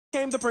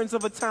Came the prince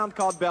of a town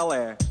called Bel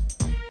Air.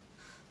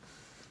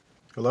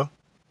 Hello?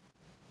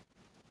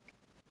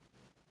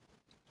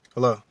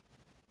 Hello?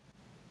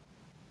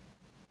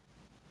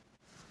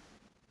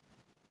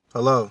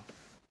 Hello?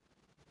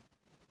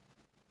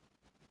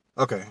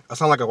 Okay, I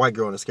sound like a white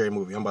girl in a scary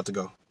movie. I'm about to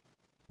go.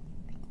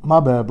 My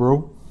bad,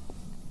 bro.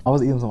 I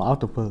was eating some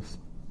octopus.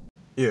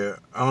 Yeah,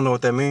 I don't know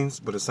what that means,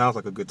 but it sounds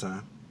like a good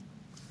time.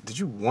 Did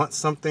you want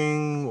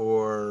something,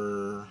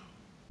 or...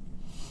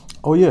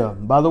 Oh yeah,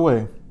 by the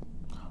way,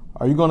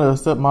 are you gonna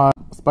accept my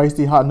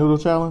spicy hot noodle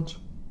challenge?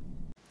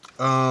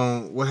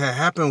 What had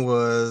happened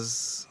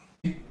was...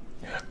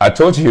 I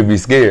told you you'd be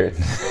scared.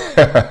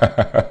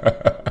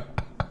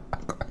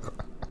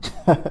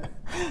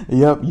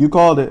 Yep, you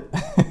called it.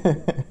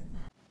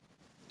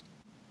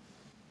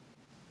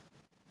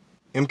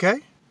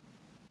 MK?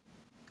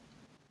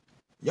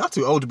 Y'all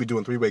too old to be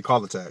doing three-way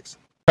call attacks.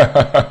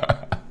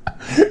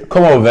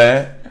 Come on,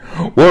 man.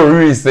 What would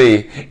Riri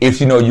say if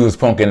she know you was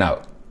punking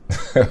out?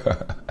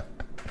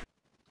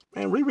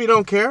 Man, Riri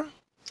don't care.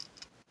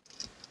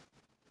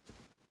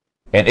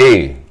 And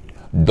hey,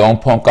 don't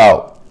punk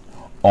out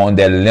on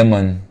that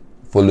lemon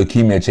for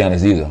leukemia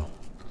challenge either.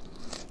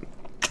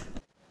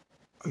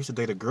 I used to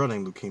date a girl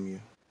named Leukemia.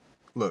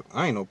 Look,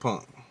 I ain't no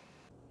punk.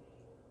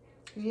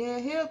 Yeah,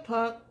 here,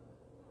 pup.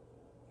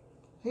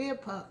 Here,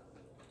 pup.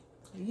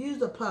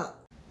 Use a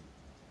pup.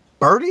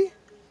 Birdie?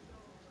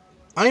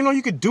 I didn't know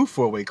you could do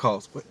four-way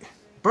calls. But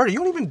Birdie, you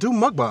don't even do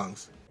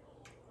mukbangs.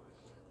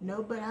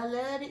 No, but I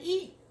love to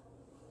eat.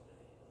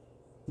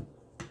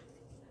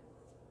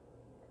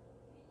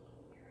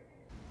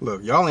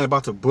 Look, y'all ain't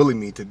about to bully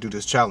me to do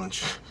this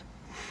challenge.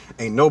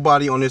 Ain't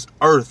nobody on this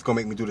earth gonna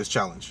make me do this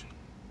challenge.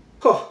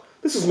 Huh,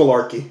 this is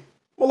malarkey.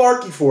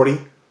 Malarkey 40.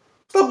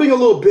 Stop being a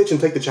little bitch and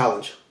take the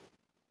challenge.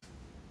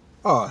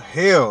 Oh,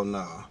 hell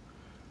no.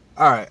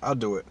 Alright, I'll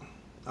do it.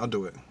 I'll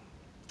do it.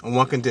 On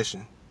one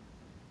condition.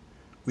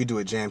 We do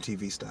it Jam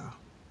TV style.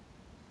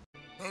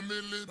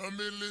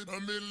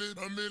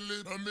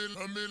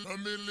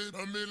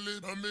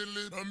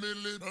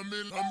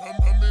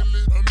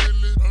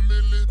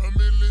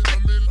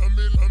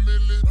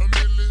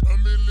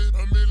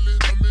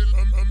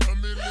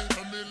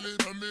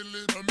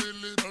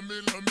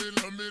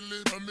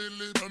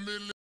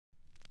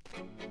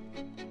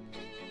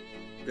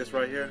 This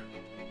right here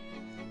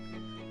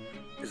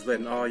is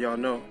letting all y'all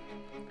know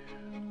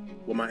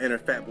what my inner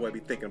fat boy be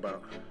thinking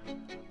about.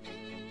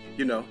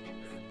 You know,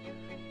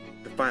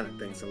 the finer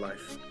things in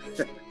life.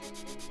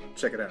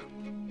 Check it out.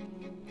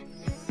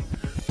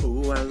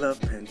 Ooh, I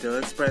love Panda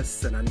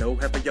Express, and I know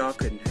half of y'all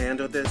couldn't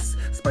handle this.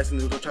 Spicy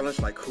noodle challenge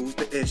like who's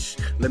the ish?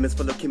 Lemons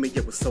for leukemia,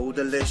 it was so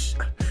delish.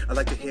 I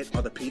like to hit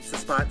all the pizza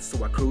spots,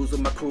 so I cruise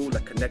with my crew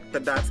like connect the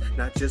dots.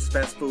 Not just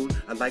fast food,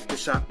 I like to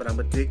shop, but I'm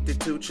addicted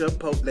to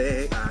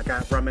Chipotle. I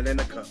got ramen in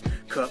a cup.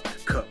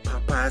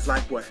 Popeyes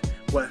like what?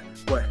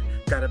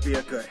 Gotta be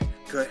a good.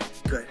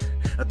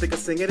 I think I'll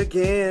sing it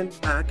again.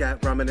 I got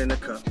ramen in a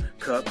cup.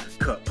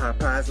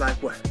 Popeyes like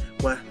what?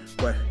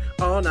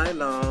 All night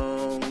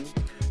long.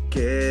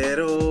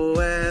 Ghetto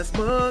ass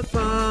mukbang.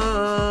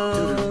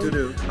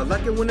 I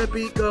like it when the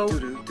beat go.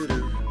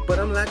 But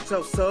I'm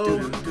lactose, so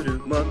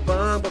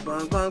mukbang,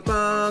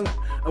 bang.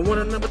 I want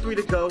a number 3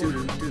 to go.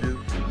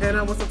 And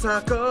I want some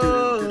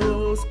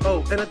tacos.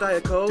 Oh, and a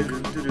Diet Coke.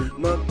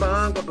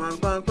 Mukbang,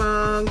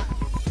 bang.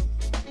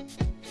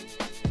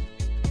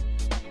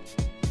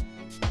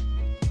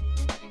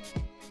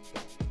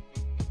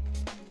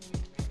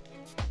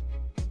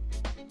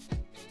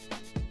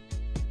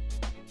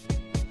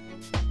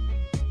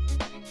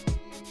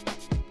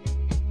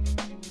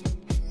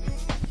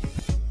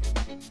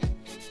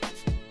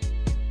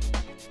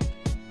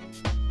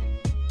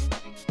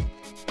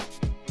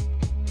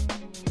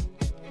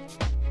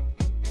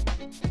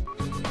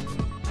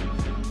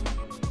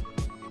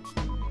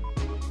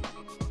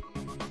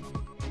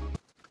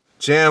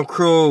 Jam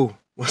crew,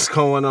 what's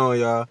going on,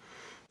 y'all?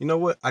 You know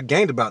what? I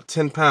gained about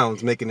 10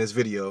 pounds making this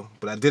video,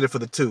 but I did it for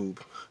the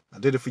tube. I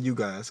did it for you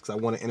guys because I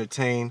want to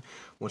entertain,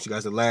 I want you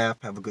guys to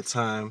laugh, have a good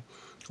time.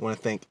 I want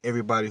to thank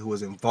everybody who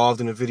was involved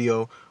in the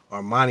video.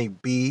 Armani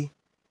B,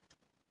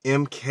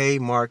 MK,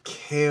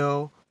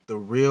 Markell, the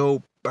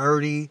Real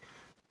Birdie.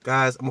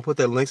 Guys, I'm going to put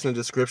their links in the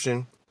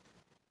description.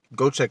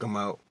 Go check them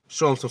out.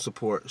 Show them some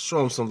support. Show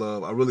them some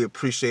love. I really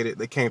appreciate it.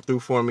 They came through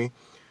for me.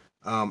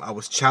 I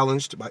was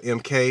challenged by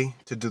MK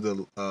to do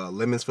the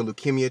Lemons for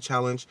Leukemia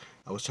challenge.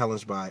 I was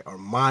challenged by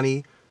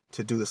Armani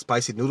to do the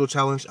Spicy Noodle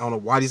challenge. I don't know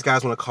why these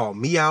guys want to call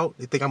me out.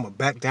 They think I'm going to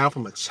back down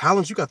from a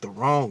challenge. You got the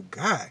wrong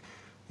guy.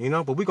 You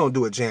know, but we're going to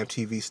do it Jam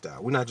TV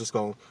style. We're not just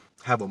going to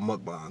have a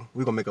mukbang.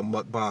 We're going to make a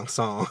mukbang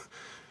song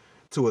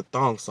to a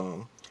thong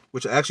song,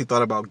 which I actually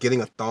thought about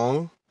getting a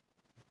thong,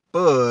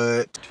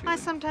 but... I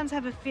sometimes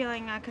have a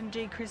feeling I can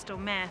do crystal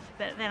meth,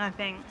 but then I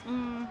think,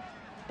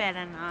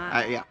 better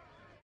not. Yeah.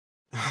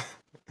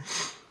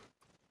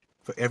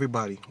 For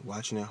everybody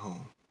watching at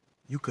home,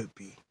 you could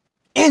be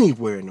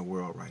anywhere in the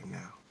world right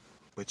now,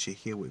 but you're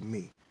here with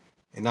me,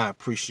 and I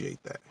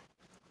appreciate that.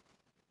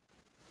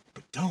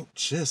 But don't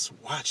just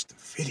watch the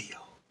video.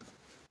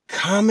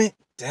 Comment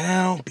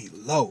down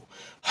below.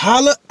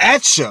 Holla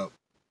at ya.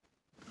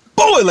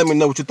 Boy, let me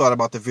know what you thought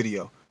about the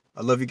video.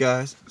 I love you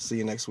guys. See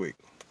you next week.